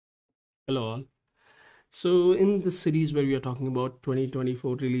Hello all. So in this series where we are talking about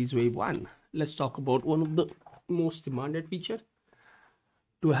 2024 release wave 1, let's talk about one of the most demanded feature,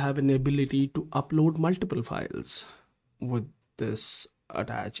 to have an ability to upload multiple files with this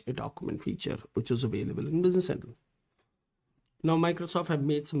attach a document feature, which is available in Business Central. Now Microsoft have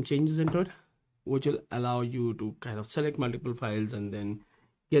made some changes into it, which will allow you to kind of select multiple files and then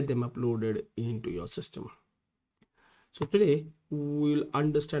get them uploaded into your system. So today we'll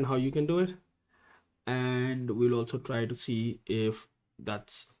understand how you can do it, and we'll also try to see if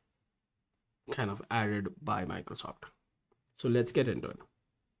that's kind of added by Microsoft. So let's get into it.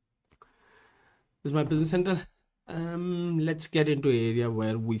 This is my Business Central. Let's get into an area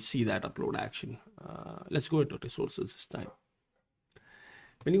where we see that upload action. Let's go into resources this time.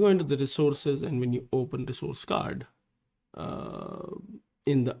 When you go into the resources and when you open resource card,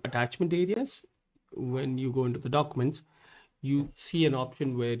 in the attachment areas, when you go into the documents, you see an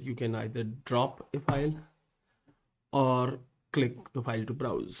option where you can either drop a file or click the file to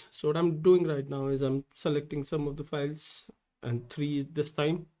browse. So what I'm doing right now is I'm selecting some of the files, and three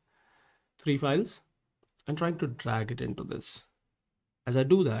files, and trying to drag it into this. As I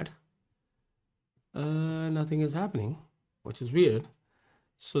do that, nothing is happening, which is weird.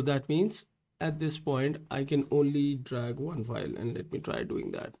 So that means at this point I can only drag one file, and let me try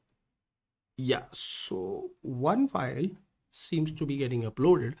doing that. Yeah, so one file seems to be getting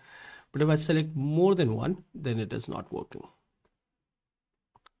uploaded, but if I select more than one, then it is not working.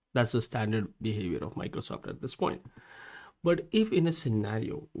 That's the standard behavior of Microsoft at this point. But if in a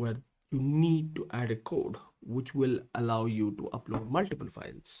scenario where you need to add a code which will allow you to upload multiple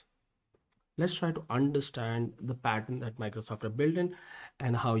files, let's try to understand the pattern that Microsoft have built in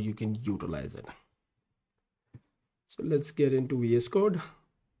and how you can utilize it. So let's get into VS Code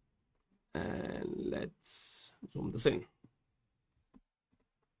and let's zoom this in.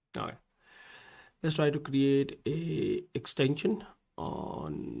 All right, let's try to create a extension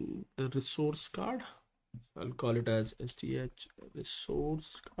on the resource card. So I'll call it as STH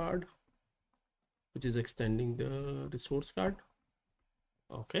resource card, which is extending the resource card.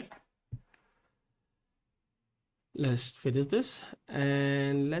 Okay, let's finish this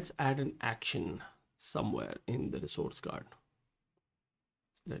and let's add an action somewhere in the resource card.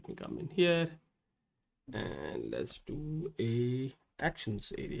 So let me come in here and let's do a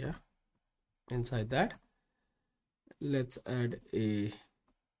actions area. Inside that, let's add a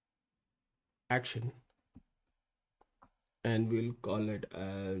action, and we'll call it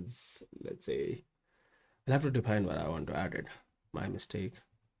as, let's say, I'll have to define what I want to add it. My mistake.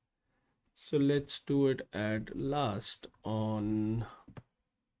 So let's do it at last on,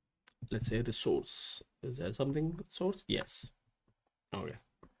 let's say, resource. Is there something source? Yes. Okay.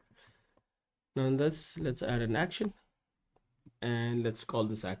 Now in this, let's add an action, and let's call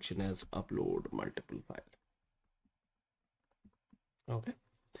this action as upload multiple file. Okay.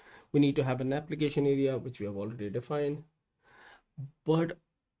 We need to have an application area, which we have already defined. But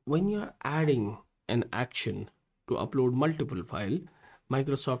when you're adding an action to upload multiple file,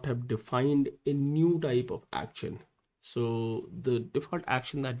 Microsoft have defined a new type of action. So the default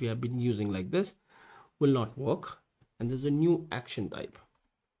action that we have been using like this will not work, and there's a new action type,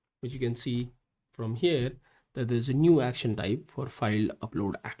 which you can see from here that there's a new action type for file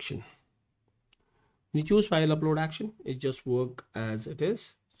upload action. When you choose file upload action, it just work as it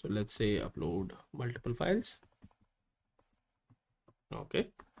is. So let's say upload multiple files. Okay,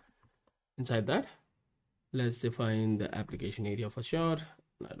 inside that, let's define the application area for sure.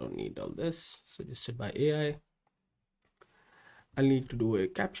 I don't need all this suggested by AI. I'll need to do a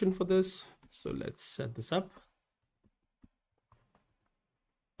caption for this, so let's set this up.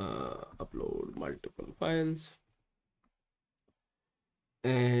 Upload multiple files,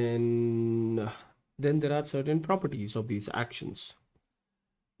 and then there are certain properties of these actions,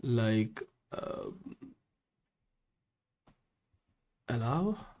 like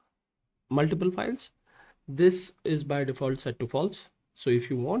allow multiple files. This is by default set to false. So if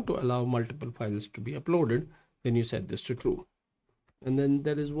you want to allow multiple files to be uploaded, then you set this to true. And then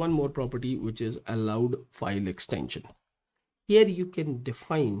there is one more property, which is allowed file extension. Here you can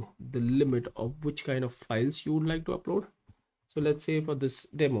define the limit of which kind of files you would like to upload. So let's say for this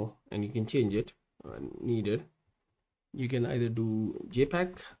demo, and you can change it when needed, you can either do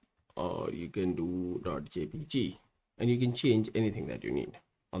JPEG or you can do .jpg, and you can change anything that you need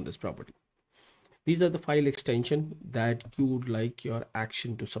on this property. These are the file extension that you would like your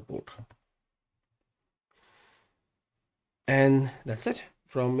action to support. And that's it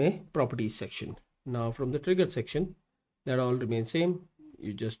from a properties section. Now from the trigger section, that all remains same.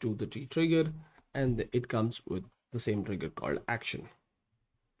 You just do the trigger, and it comes with the same trigger called action.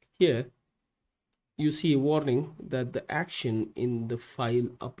 here you see a warning that the action in the file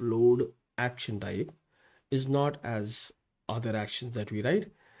upload action type is not as other actions that we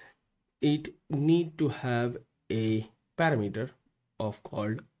write. It need to have a parameter of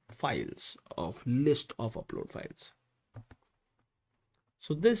called files, of list of upload files.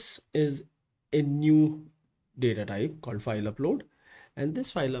 So this is a new data type called file upload, and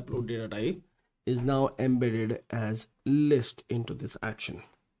this file upload data type is now embedded as list into this action,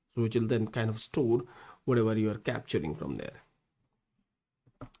 so which will then kind of store whatever you are capturing from there.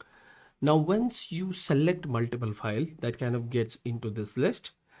 Now once you select multiple file, that kind of gets into this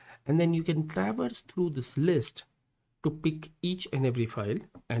list, and then you can traverse through this list to pick each and every file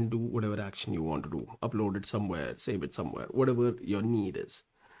and do whatever action you want to do. Upload it somewhere, save it somewhere, whatever your need is.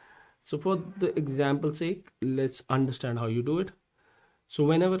 So for the example sake, let's understand how you do it. So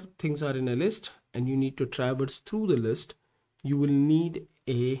whenever things are in a list and you need to traverse through the list, you will need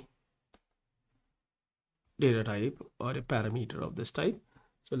a data type or a parameter of this type.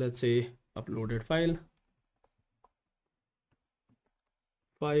 So let's say uploaded file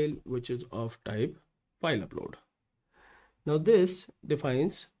which is of type file upload. Now this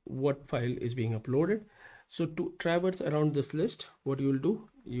defines what file is being uploaded. So to traverse around this list, what you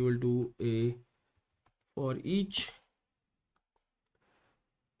will do a for each,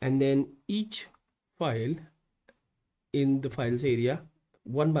 and then each file in the files area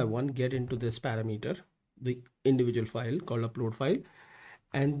one by one get into this parameter, the individual file called upload file,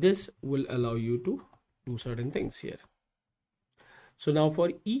 and this will allow you to do certain things here. So now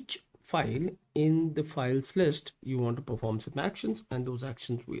for each file in the files list, you want to perform some actions, and those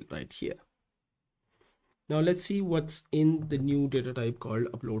actions we'll write here. Now let's see what's in the new data type called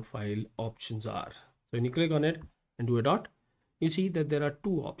upload file options are. So when you click on it and do a dot, you see that there are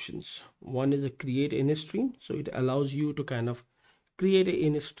two options. One is a create in a stream. So it allows you to kind of create a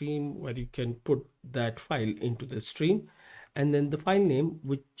in a stream where you can put that file into the stream, and then the file name,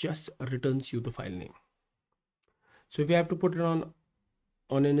 which just returns you the file name. So if you have to put it on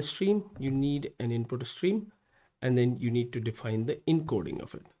in a stream, you need an input stream, and then you need to define the encoding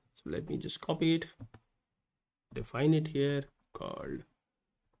of it. So let me just copy it, define it here, called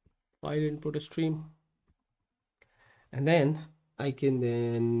file input stream, and then I can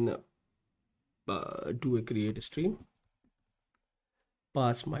then do a create stream,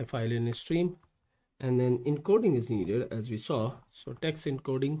 pass my file in a stream, and then encoding is needed as we saw. So text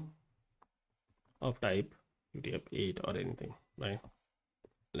encoding of type UTF-8 or anything, right?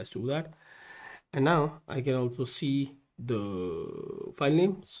 Let's do that. And now I can also see the file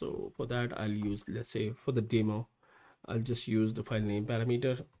name. So for that, I'll use, let's say for the demo, I'll just use the file name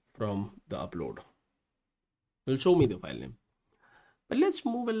parameter from the upload. It'll show me the file name. But let's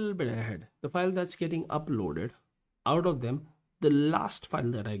move a little bit ahead. The file that's getting uploaded, out of them, the last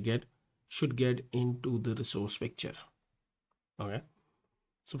file that I get should get into the resource picture. Okay.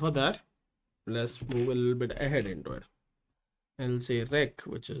 So for that, let's move a little bit ahead into it. And I'll say rec,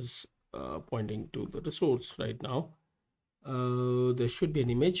 which is pointing to the resource right now. There should be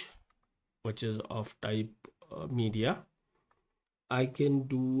an image which is of type media. I can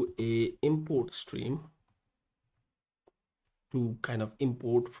do a import stream to kind of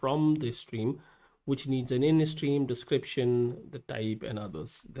import from the stream, which needs an in stream description, the type, and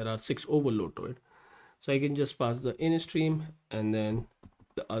others. There are 6 overload to it. So I can just pass the in stream, and then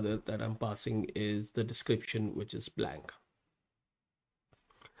the other that I'm passing is the description, which is blank.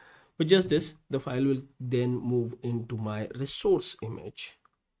 With just this, the file will then move into my resource image.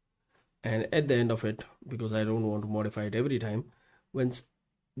 And at the end of it, because I don't want to modify it every time, once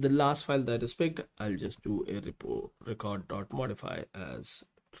the last file that is picked, I'll just do a record.modify as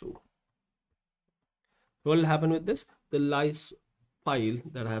true. What will happen with this? The last file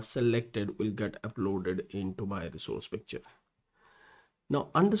that I have selected will get uploaded into my resource picture. Now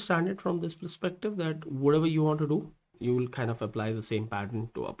understand it from this perspective that whatever you want to do, you will kind of apply the same pattern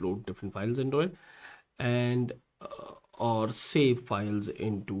to upload different files into it, and or save files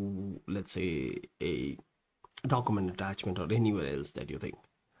into, let's say, a document attachment or anywhere else that you think.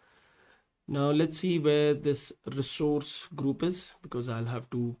 Now let's see where this resource group is, because I'll have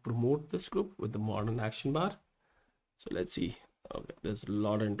to promote this group with the modern action bar. So let's see. Okay, there's a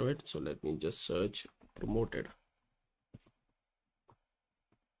lot into it. So let me just search promoted.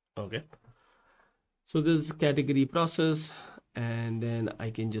 Okay. So this is category process, and then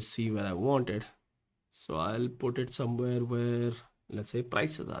I can just see where I want it. So I'll put it somewhere where, let's say,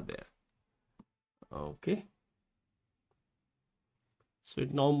 prices are there. Okay. So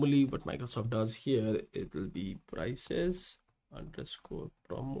it normally, what Microsoft does here, it will be prices underscore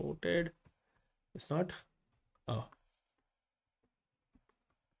promoted. It's not. Oh.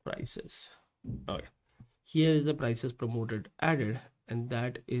 prices. Okay, here is the prices promoted added, and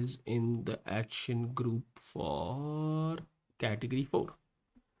that is in the action group for category 4.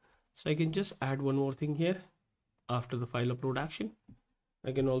 So I can just add one more thing here after the file upload action.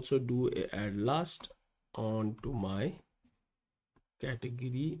 I can also do a add last on to my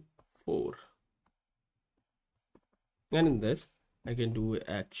category 4, and in this I can do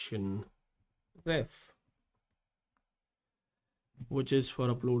action ref, which is for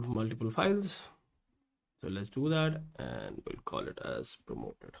upload multiple files. So let's do that, and we'll call it as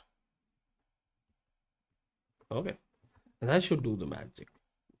promoted. Okay, and that should do the magic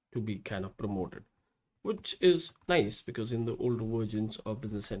to be kind of promoted, which is nice because in the older versions of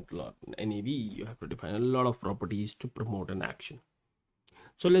Business Central or NAV, you have to define a lot of properties to promote an action.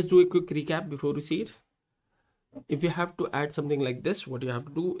 So let's do a quick recap before we see it. If you have to add something like this, what you have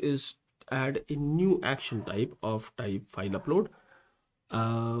to do is add a new action type of type file upload,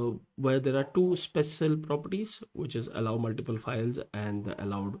 where there are two special properties, which is allow multiple files and the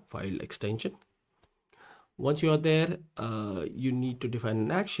allowed file extension. Once you are there, you need to define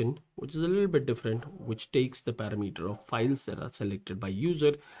an action, which is a little bit different, which takes the parameter of files that are selected by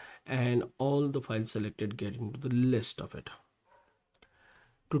user, and all the files selected get into the list of it.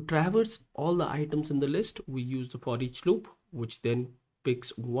 To traverse all the items in the list, we use the for each loop, which then picks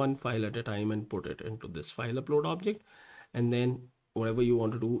one file at a time and put it into this file upload object. And then whatever you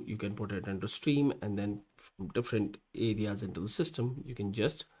want to do, you can put it into stream, and then from different areas into the system, you can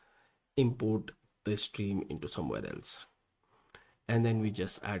just import the stream into somewhere else. And then we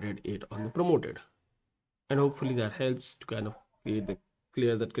just added it on the promoted. And hopefully that helps to kind of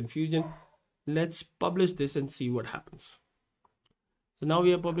clear that confusion. Let's publish this and see what happens. So now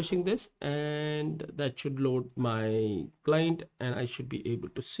we are publishing this, and that should load my client, and I should be able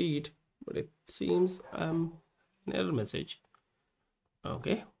to see it, but it seems an error message.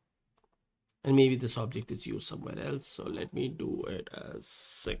 Okay, and maybe this object is used somewhere else, so let me do it as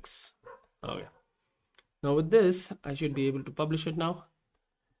 6. Okay, now with this I should be able to publish it now,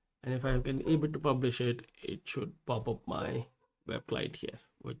 and if I can able to publish it, it should pop up my web client here,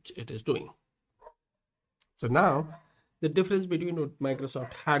 which it is doing. So now the difference between what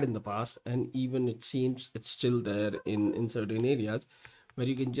Microsoft had in the past, and even it seems it's still there in certain areas, where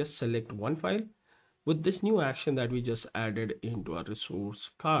you can just select one file. With this new action that we just added into our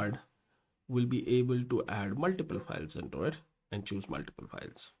resource card, we'll be able to add multiple files into it and choose multiple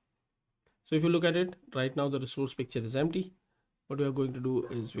files. So if you look at it right now, the resource picture is empty. What we are going to do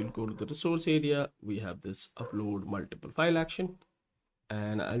is we'll go to the resource area. We have this upload multiple file action,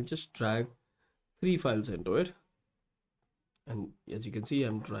 and I'll just drag 3 files into it. And as you can see,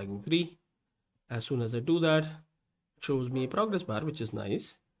 I'm dragging 3. As soon as I do that, it shows me a progress bar, which is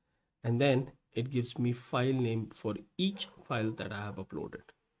nice. And then it gives me file name for each file that I have uploaded.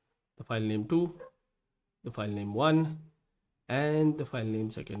 The file name 2, the file name 1, and the file name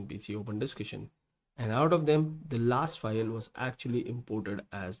second PC open discussion. And out of them, the last file was actually imported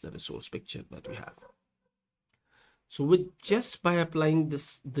as the resource picture that we have. So with just by applying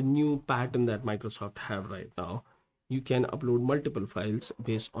the new pattern that Microsoft have right now, you can upload multiple files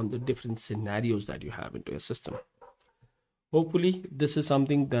based on the different scenarios that you have into your system. Hopefully this is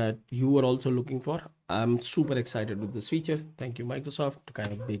something that you are also looking for. I'm super excited with this feature. Thank you, Microsoft, to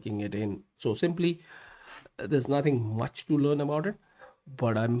kind of making it in so simply. There's nothing much to learn about it,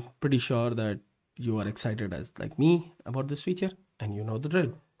 but I'm pretty sure that you are excited as like me about this feature, and you know the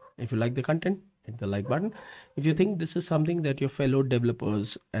drill. If you like the content, hit the like button. If you think this is something that your fellow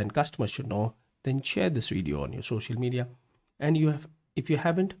developers and customers should know, then share this video on your social media. And if you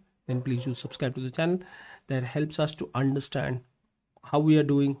haven't, then please do subscribe to the channel. That helps us to understand how we are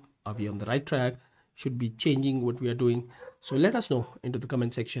doing. Are we on the right track? Should be changing what we are doing? So let us know into the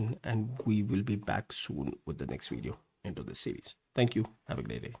comment section, and we will be back soon with the next video into this series. Thank you. Have a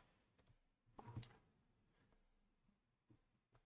great day.